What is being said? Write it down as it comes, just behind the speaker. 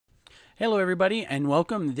Hello, everybody, and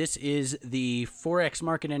welcome. This is the Forex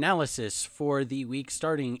market analysis for the week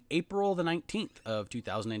starting April the 19th of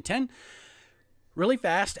 2010. Really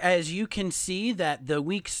fast, as you can see that the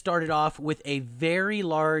week started off with a very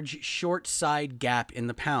large short side gap in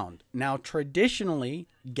the pound. Now, traditionally,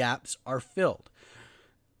 gaps are filled.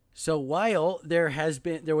 So while there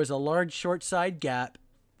was a large short side gap,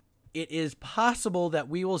 it is possible that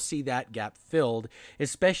we will see that gap filled,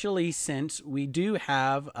 especially since we do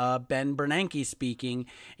have Ben Bernanke speaking,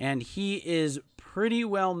 and he is pretty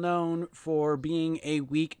well known for being a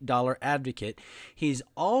weak dollar advocate. He's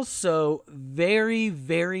also very,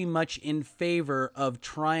 very much in favor of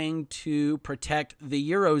trying to protect the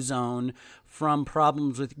Eurozone from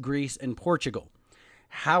problems with Greece and Portugal.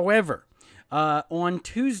 However, on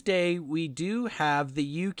Tuesday, we do have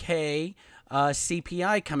the UK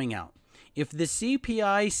CPI coming out. If the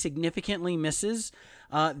CPI significantly misses,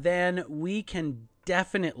 then we can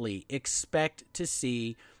definitely expect to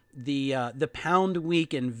see the pound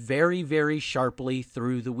weaken very, very sharply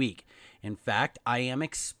through the week. In fact, I am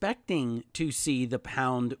expecting to see the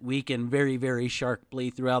pound weaken very, very sharply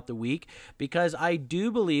throughout the week because I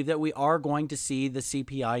do believe that we are going to see the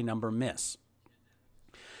CPI number miss.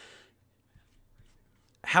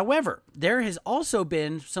 However, there has also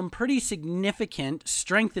been some pretty significant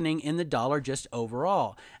strengthening in the dollar just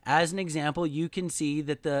overall. As an example, you can see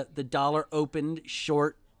that the dollar opened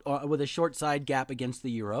short with a short side gap against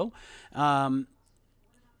the euro. And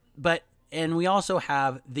we also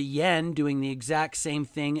have the yen doing the exact same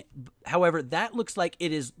thing. However, that looks like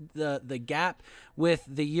it is the gap with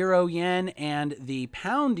the euro yen and the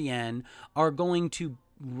pound yen are going to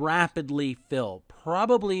rapidly fill,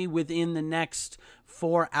 probably within the next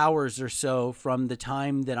 4 hours or so from the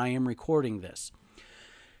time that I am recording this.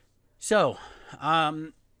 So,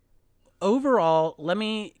 overall, let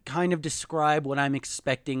me kind of describe what I'm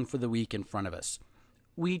expecting for the week in front of us.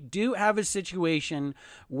 We do have a situation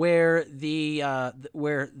where the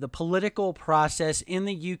political process in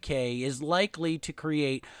the UK is likely to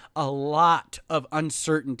create a lot of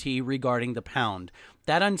uncertainty regarding the pound.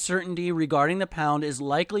 That uncertainty regarding the pound is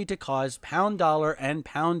likely to cause pound dollar and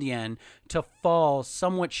pound yen to fall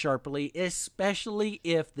somewhat sharply, especially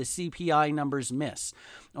if the CPI numbers miss.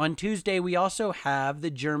 On Tuesday, we also have the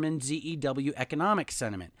German ZEW economic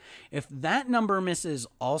sentiment. If that number misses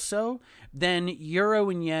also, then euro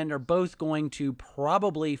and yen are both going to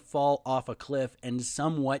probably fall off a cliff and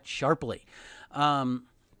somewhat sharply. And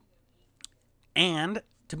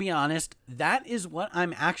to be honest, that is what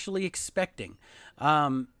I'm actually expecting.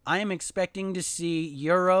 I am expecting to see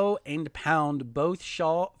euro and pound both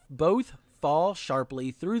fall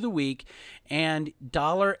sharply through the week, and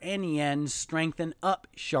dollar and yen strengthen up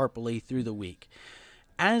sharply through the week.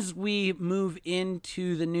 As we move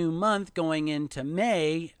into the new month, going into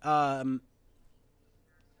May,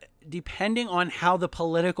 depending on how the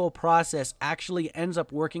political process actually ends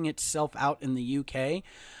up working itself out in the UK,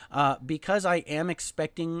 because I am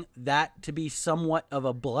expecting that to be somewhat of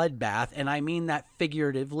a bloodbath, and I mean that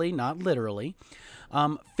figuratively, not literally.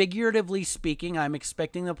 Figuratively speaking, I'm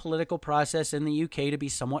expecting the political process in the UK to be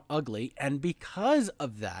somewhat ugly, and because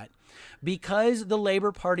of that, because the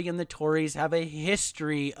Labour Party and the Tories have a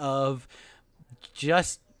history of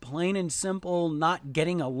just plain and simple not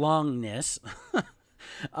getting alongness,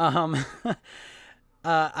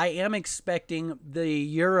 I am expecting the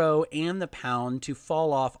euro and the pound to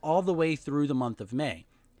fall off all the way through the month of May,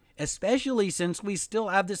 especially since we still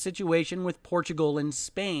have the situation with Portugal and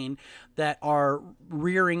Spain that are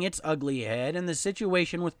rearing its ugly head, and the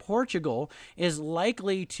situation with Portugal is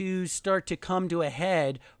likely to start to come to a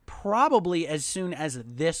head probably as soon as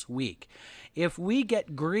this week. If we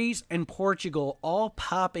get Greece and Portugal all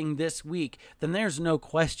popping this week, then there's no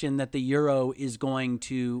question that the euro is going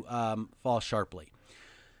to fall sharply.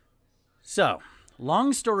 So,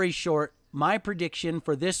 long story short, my prediction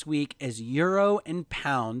for this week is euro and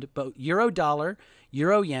pound, both euro dollar,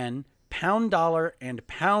 euro yen, pound dollar, and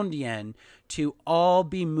pound yen to all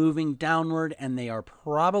be moving downward, and they are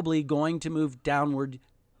probably going to move downward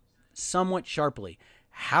somewhat sharply.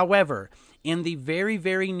 However, in the very,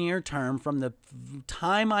 very near term, from the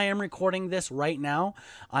time I am recording this right now,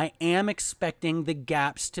 I am expecting the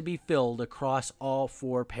gaps to be filled across all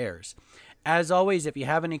four pairs. As always, if you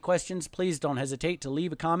have any questions, please don't hesitate to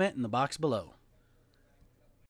leave a comment in the box below.